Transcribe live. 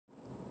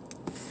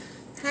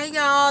Hey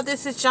y'all,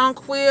 this is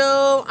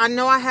Jonquil. I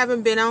know I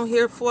haven't been on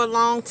here for a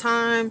long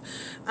time.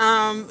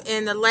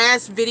 In the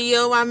last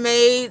video I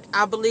made,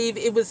 I believe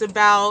it was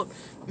about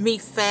me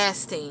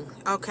fasting.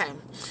 Okay,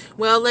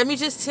 well, let me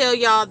just tell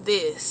y'all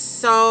this.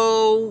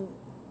 So,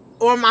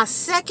 on my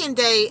second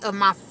day of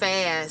my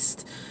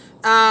fast,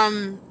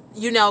 God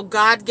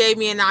gave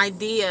me an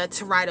idea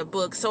to write a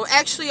book. So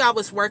actually, I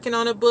was working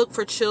on a book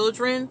for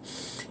children,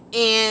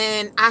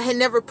 and I had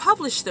never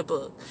published the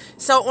book.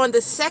 So on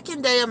the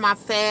second day of my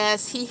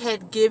fast, he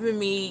had given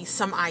me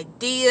some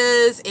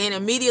ideas, and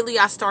immediately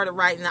I started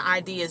writing the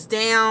ideas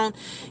down,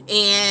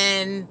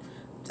 and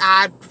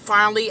I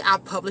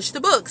published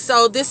the book.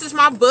 So this is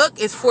my book.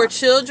 It's for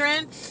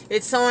children.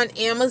 It's on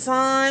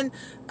Amazon.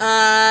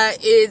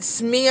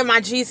 It's Me and My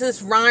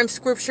Jesus Rhyme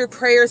Scripture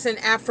Prayers and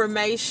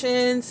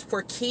Affirmations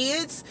for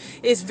Kids.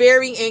 It's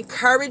very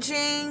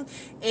encouraging,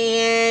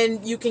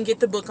 and you can get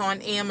the book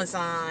on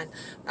Amazon.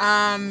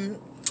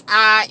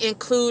 I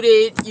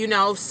included,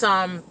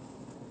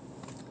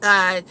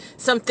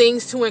 some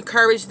things to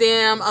encourage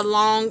them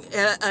along,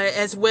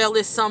 as well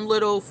as some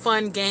little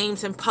fun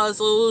games and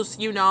puzzles,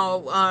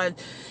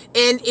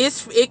 and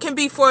it can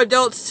be for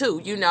adults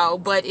too,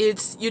 but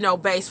it's,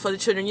 based for the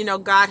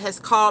children. God has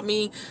called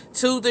me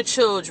to the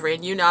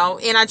children,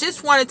 and I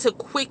just wanted to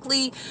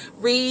quickly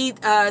read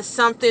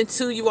something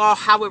to you all,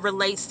 how it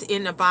relates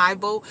in the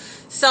Bible.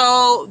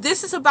 So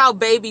this is about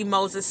baby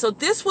Moses. So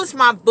this was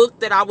my book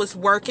that I was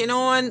working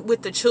on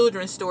with the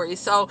children's stories.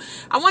 So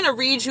I want to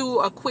read you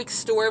a quick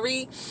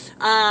story,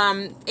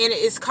 and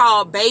it's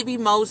called Baby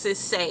Moses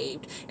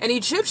Saved. An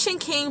Egyptian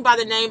king by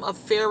the name of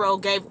Pharaoh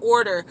gave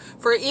order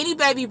for any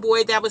baby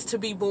boy that was to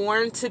be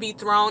born to be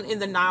thrown in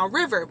the Nile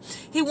River.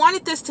 He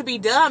wanted this to be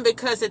done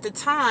because at the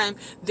time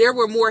there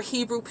were more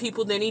Hebrew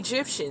people than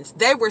Egyptians.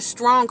 They were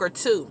stronger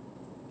too.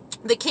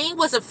 The king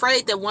was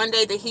afraid that one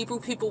day the Hebrew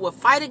people would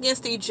fight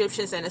against the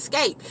Egyptians and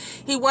escape.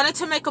 He wanted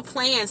to make a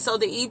plan so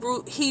the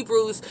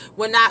Hebrews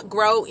would not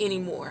grow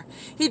anymore.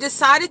 He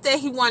decided that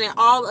he wanted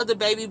all of the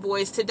baby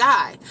boys to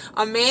die.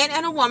 A man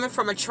and a woman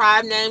from a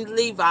tribe named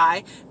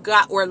Levi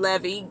got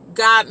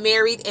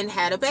married and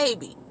had a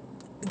baby.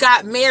 And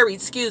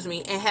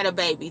had a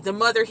baby. The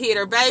mother hid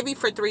her baby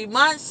for 3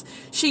 months.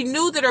 She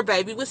knew that her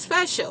baby was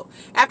special.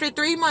 After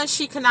 3 months,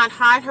 she could not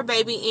hide her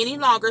baby any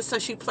longer, so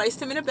she placed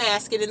him in a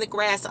basket in the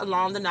grass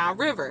along the Nile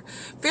River.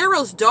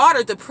 Pharaoh's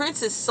daughter, the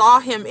princess,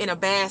 saw him in a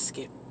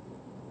basket.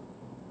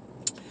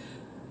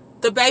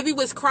 The baby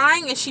was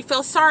crying, and she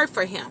felt sorry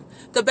for him.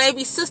 The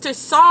baby's sister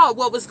saw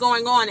what was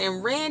going on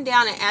and ran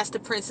down and asked the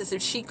princess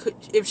if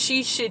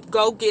she should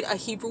go get a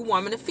Hebrew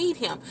woman to feed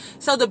him.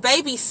 So the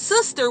baby's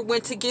sister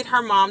went to get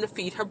her mom to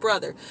feed her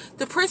brother.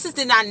 The princess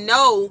did not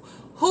know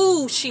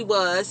who she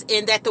was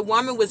and that the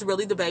woman was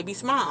really the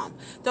baby's mom.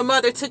 The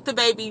mother took the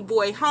baby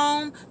boy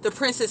home. The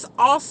princess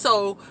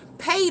also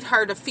paid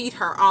her to feed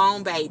her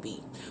own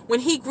baby.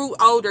 When he grew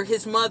older,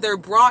 his mother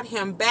brought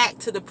him back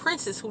to the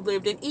princess who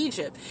lived in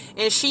Egypt,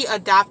 and she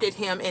adopted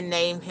him and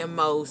named him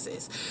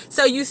Moses.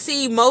 So you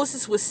see,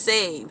 Moses was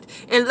saved.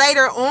 And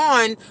later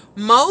on,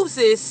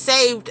 Moses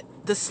saved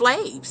the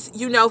slaves.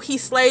 He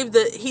saved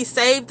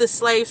the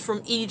slaves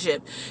from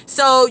Egypt.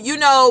 So,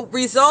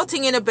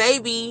 resulting in a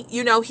baby,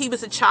 he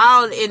was a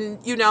child, and,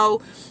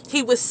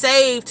 he was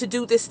saved to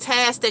do this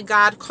task that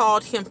God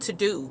called him to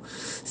do.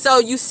 So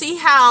you see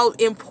how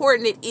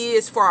important it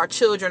is for our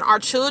children. Our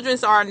children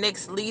are our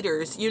next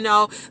leaders.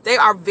 They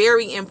are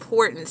very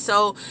important.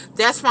 So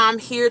that's why I'm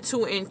here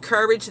to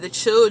encourage the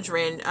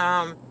children.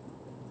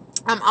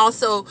 I'm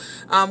also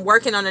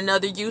working on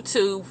another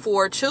YouTube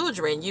for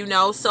children,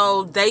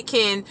 so they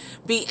can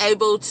be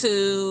able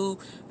to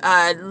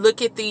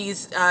look at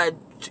these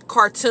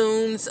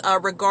cartoons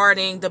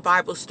regarding the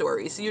Bible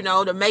stories,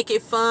 to make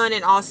it fun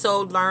and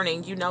also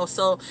learning,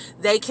 so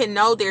they can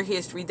know their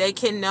history. They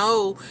can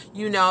know,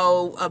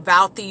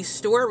 about these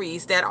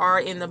stories that are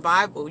in the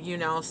Bible,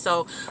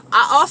 So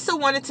I also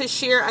wanted to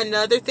share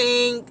another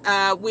thing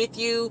with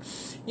you,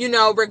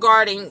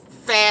 regarding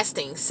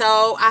fasting.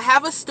 So I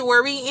have a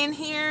story in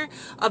here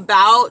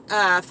about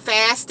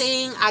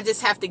fasting. I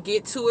just have to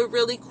get to it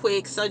really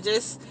quick, so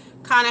just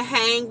kind of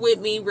hang with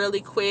me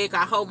really quick.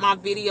 I hope my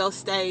video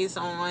stays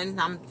on.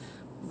 I'm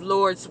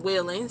Lord's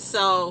willing.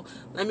 So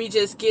let me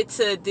just get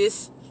to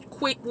this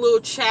quick little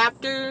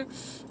chapter.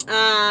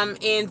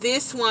 And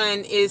this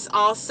one is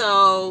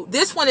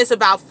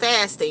about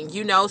fasting,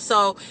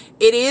 so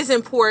it is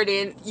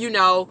important,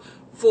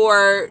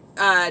 for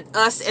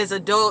us as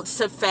adults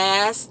to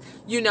fast,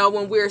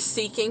 when we're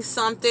seeking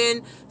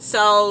something.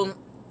 So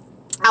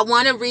I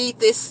want to read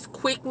this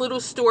quick little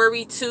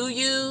story to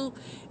you.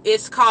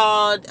 It's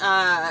called,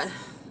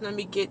 let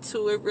me get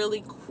to it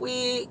really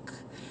quick.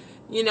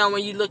 You know,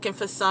 when you're looking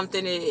for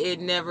something,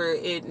 it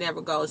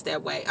never goes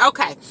that way.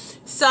 Okay,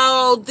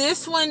 so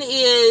this one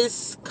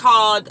is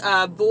called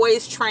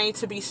Boys Trained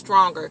to Be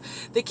Stronger.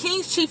 The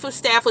king's chief of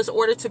staff was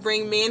ordered to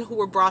bring men who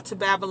were brought to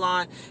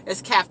Babylon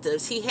as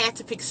captives. He had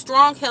to pick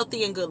strong,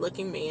 healthy, and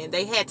good-looking men.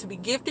 They had to be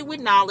gifted with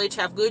knowledge,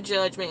 have good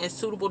judgment, and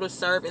suitable to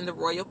serve in the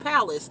royal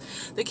palace.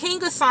 The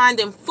king assigned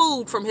them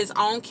food from his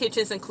own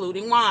kitchens,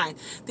 including wine.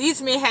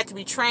 These men had to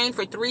be trained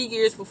for 3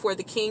 years before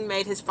the king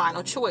made his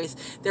final choice.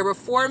 There were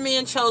 4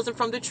 men chosen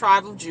from the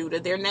tribe of Judah.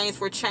 Their names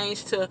were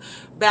changed to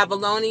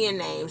Babylonian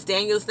names.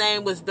 Daniel's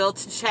name was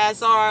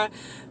Belteshazzar.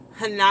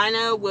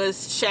 Hananiah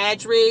was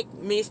Shadrach.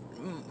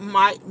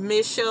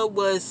 Misha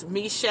was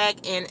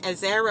Meshach, and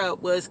Azariah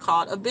was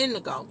called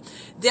Abednego.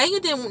 Daniel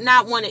did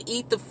not want to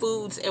eat the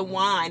foods and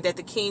wine that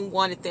the king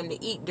wanted them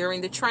to eat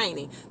during the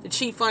training. The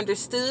chief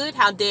understood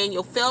how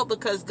Daniel felt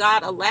because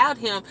God allowed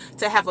him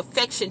to have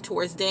affection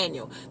towards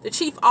Daniel. The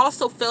chief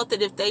also felt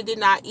that if they did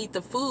not eat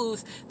the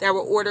foods that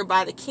were ordered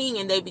by the king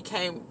and they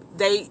became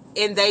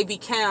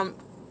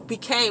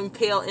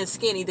pale and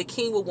skinny, the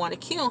king would want to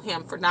kill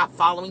him for not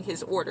following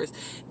his orders.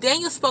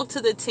 Daniel spoke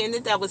to the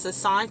attendant that was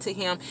assigned to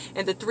him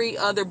and the 3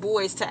 other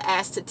boys to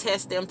ask to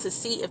test them to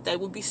see if they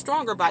would be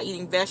stronger by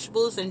eating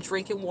vegetables and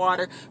drinking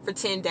water for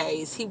 10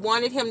 days. He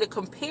wanted him to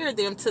compare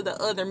them to the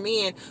other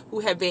men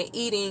who had been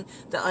eating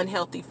the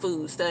unhealthy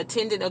foods. The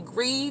attendant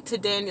agreed to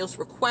Daniel's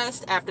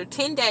request. After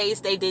 10 days,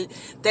 they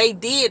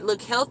did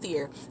look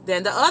healthier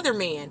than the other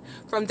men.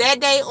 From that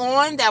day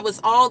on, that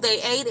was all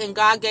they ate, and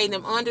God gave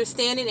them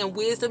understanding and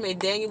wisdom, and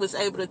Daniel was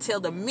able to tell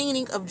the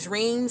meaning of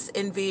dreams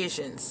and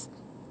visions.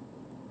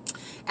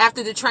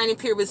 After the training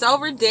period was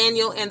over,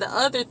 Daniel and the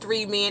other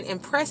 3 men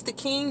impressed the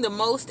king the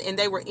most, and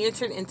they were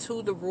entered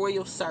into the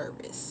royal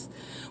service.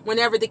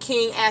 Whenever the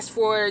king asked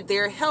for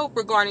their help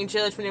regarding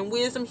judgment and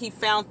wisdom, he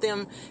found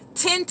them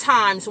 10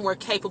 times more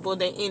capable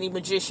than any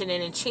magician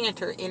and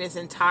enchanter in his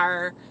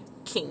entire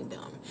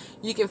kingdom.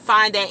 You can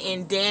find that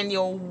in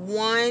Daniel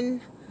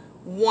 1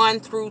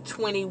 through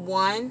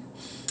 21.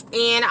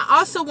 And I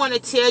also want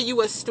to tell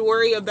you a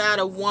story about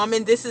a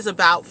woman. This is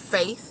about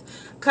faith.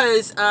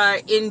 Because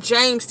in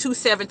James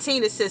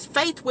 2:17, it says,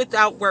 faith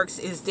without works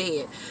is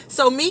dead.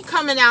 So me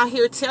coming out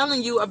here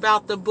telling you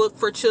about the book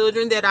for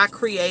children that I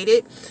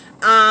created,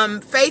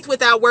 faith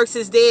without works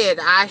is dead.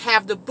 I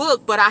have the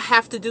book, but I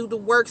have to do the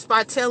works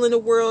by telling the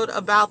world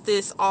about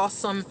this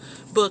awesome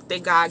book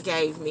that God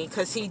gave me.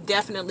 Because he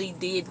definitely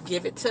did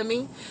give it to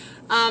me.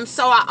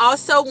 So I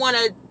also want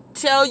to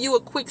tell you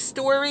a quick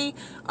story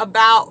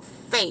about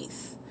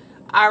faith.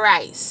 All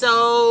right,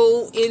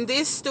 so in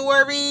this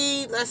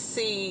story, let's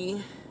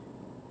see,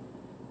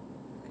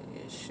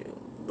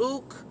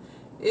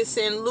 it's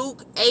in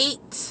Luke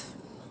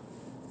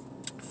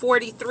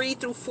 8:43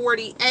 through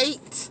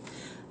 48.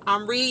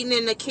 I'm reading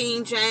in the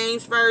King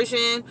James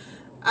Version.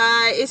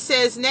 It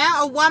says,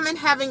 now a woman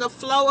having a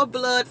flow of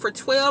blood for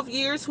 12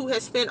 years, who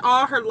had spent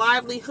all her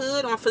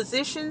livelihood on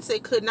physicians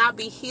that could not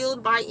be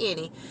healed by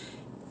any,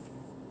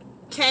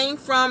 came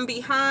from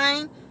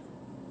behind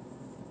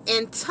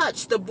and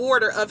touched the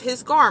border of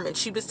his garment.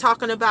 We're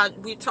talking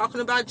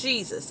about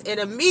Jesus. And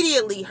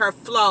immediately her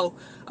flow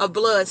of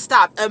blood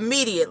stopped.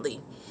 Immediately.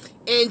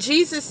 And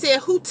Jesus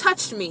said, who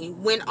touched me?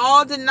 When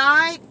all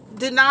denied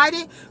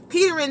it,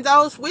 Peter and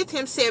those with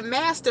him said,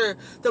 Master,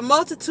 the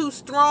multitude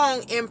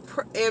strong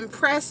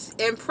impress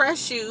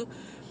you,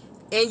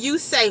 and you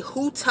say,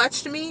 who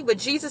touched me? But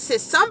Jesus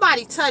says,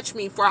 somebody touched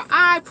me, for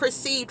I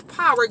perceived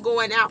power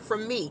going out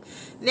from me.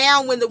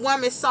 Now, when the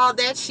woman saw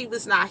that, she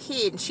was not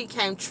hidden. She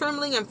came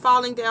trembling and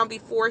falling down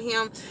before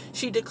him.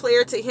 She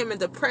declared to him in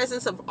the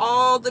presence of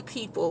all the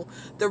people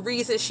the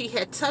reason she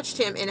had touched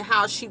him and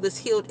how she was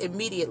healed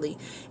immediately.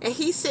 And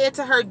he said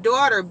to her,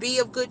 daughter, be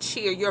of good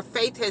cheer. Your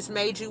faith has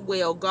made you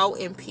well. Go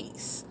in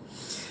peace.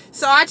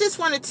 So I just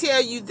want to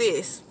tell you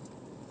this.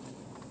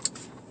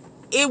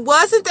 It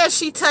wasn't that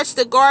she touched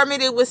the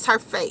garment, it was her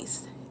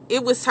face.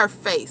 It was her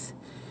face.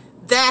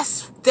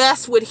 That's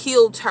what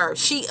healed her.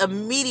 She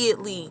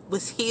immediately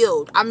was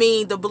healed. I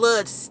mean, the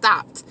blood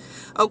stopped.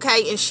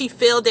 Okay, and she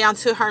fell down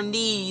to her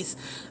knees,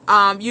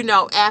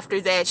 after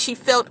that. She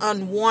felt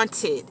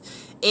unwanted.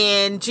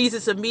 And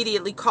Jesus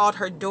immediately called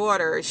her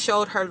daughter,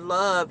 showed her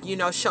love,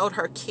 showed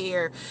her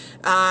care.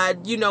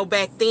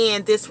 Back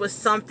then, this was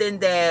something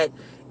that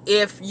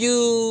if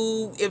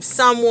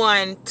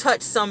someone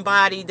touched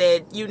somebody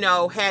that,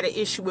 had an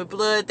issue with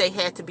blood, they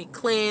had to be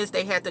cleansed.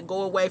 They had to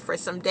go away for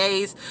some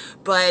days.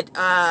 But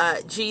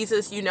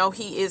Jesus,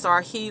 he is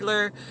our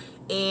healer.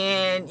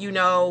 And,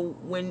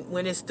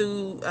 when it's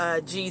through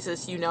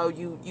Jesus, you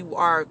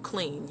are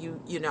clean.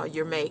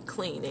 You're made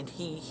clean, and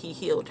he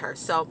healed her.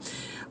 So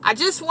I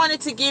just wanted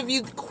to give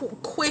you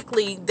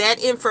quickly that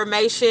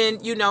information,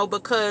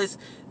 because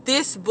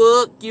this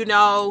book,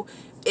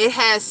 it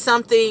has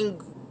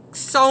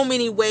so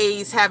many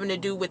ways having to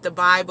do with the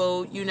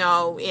Bible,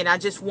 and I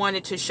just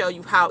wanted to show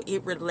you how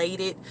it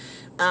related.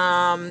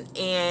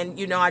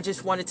 I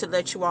just wanted to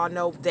let you all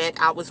know that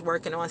I was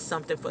working on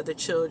something for the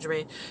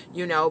children,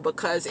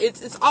 because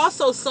it's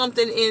also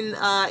something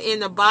in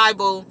the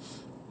Bible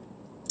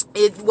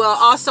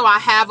Also, I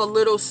have a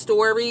little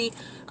story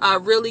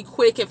really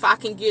quick, if I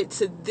can get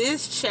to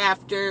this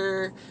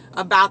chapter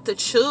about the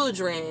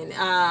children.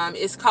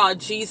 It's called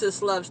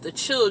Jesus Loves the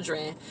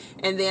Children,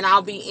 and then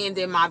I'll be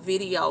ending my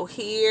video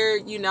here.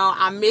 You know,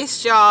 I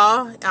missed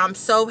y'all. I'm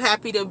so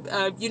happy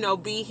to you know,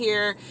 be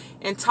here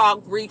and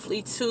talk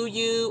briefly to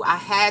you. I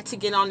had to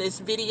get on this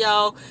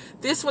video.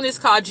 This one is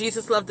called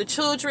Jesus Loved the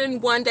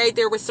Children. One day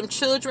there were some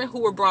children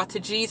who were brought to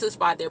Jesus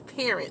by their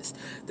parents.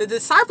 The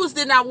disciples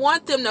did not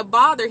want them to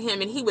bother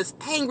him, and he was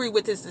angry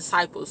with his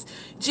disciples.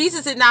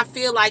 Jesus did not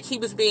feel like he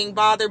was being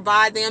bothered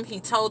by them. He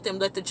told them,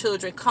 "Let the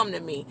children come to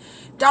me.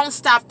 Don't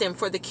stop them,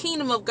 for the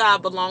kingdom of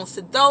God belongs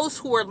to those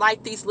who are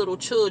like these little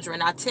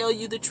children. I tell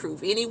you the truth.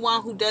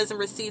 Anyone who doesn't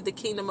receive the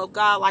kingdom of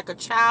God like a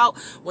child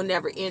will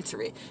never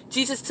enter it."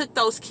 Jesus took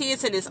those kids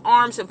in his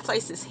arms and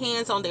placed his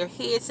hands on their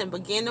heads and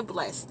began to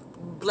bless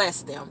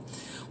them.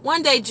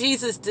 One day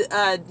Jesus'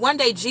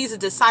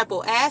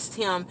 disciple asked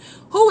him,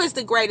 "Who is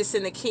the greatest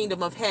in the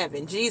kingdom of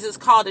heaven?" Jesus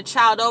called the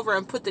child over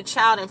and put the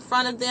child in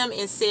front of them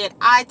and said,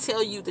 "I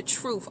tell you the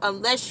truth.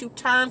 Unless you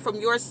turn from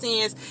your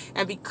sins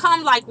and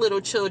become like little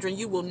children,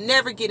 you will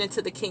never get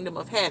into the kingdom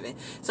of heaven.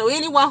 So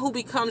anyone who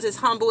becomes as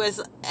humble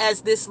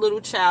as this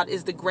little child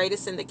is the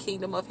greatest in the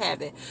kingdom of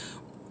heaven."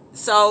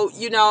 So,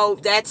 you know,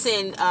 that's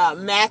in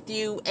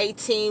Matthew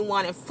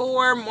 18:1 and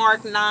 4,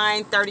 Mark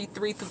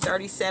 9:33 through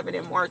 37,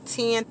 and Mark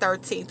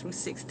 10:13 through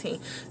 16.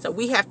 So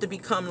we have to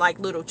become like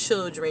little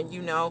children,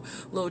 you know.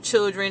 Little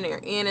children are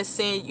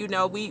innocent, you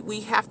know. We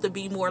have to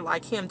be more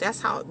like him.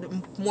 That's how,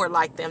 more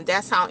like them.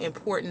 That's how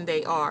important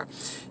they are.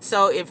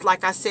 So if,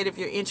 like I said, if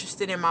you're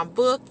interested in my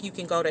book, you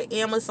can go to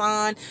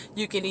Amazon.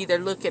 You can either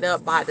look it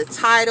up by the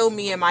title,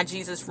 Me and My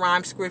Jesus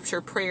Rhyme Scripture,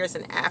 Prayers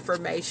and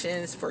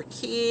Affirmations for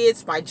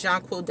Kids by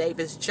Jonquil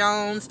Davis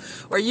Jones,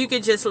 or you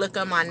can just look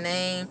up my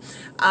name.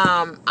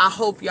 I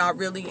hope y'all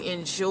really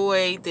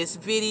enjoyed this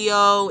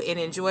video and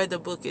enjoyed the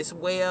book as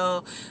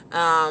well.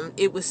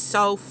 It was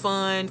so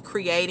fun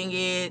creating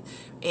it,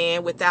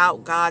 and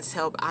without God's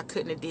help, I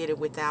couldn't have did it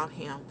without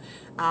him.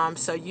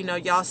 So, you know,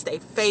 y'all stay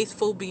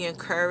faithful, be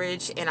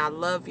encouraged, and I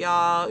love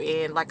y'all.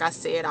 And like I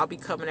said, I'll be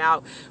coming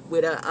out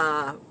with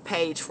a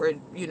page for,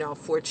 you know,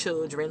 for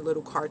children,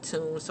 little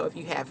cartoons. So if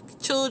you have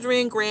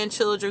children,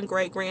 grandchildren,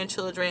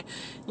 great-grandchildren,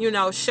 you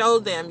know, show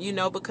them, you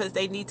know, because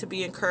they need to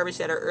be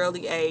encouraged at an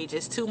early age.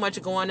 There's too much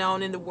going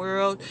on in the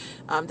world.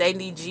 They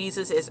need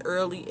Jesus as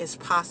early as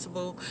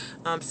possible.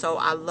 So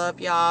I love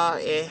y'all,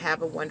 and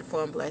have a wonderful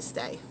and blessed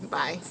day.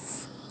 Bye.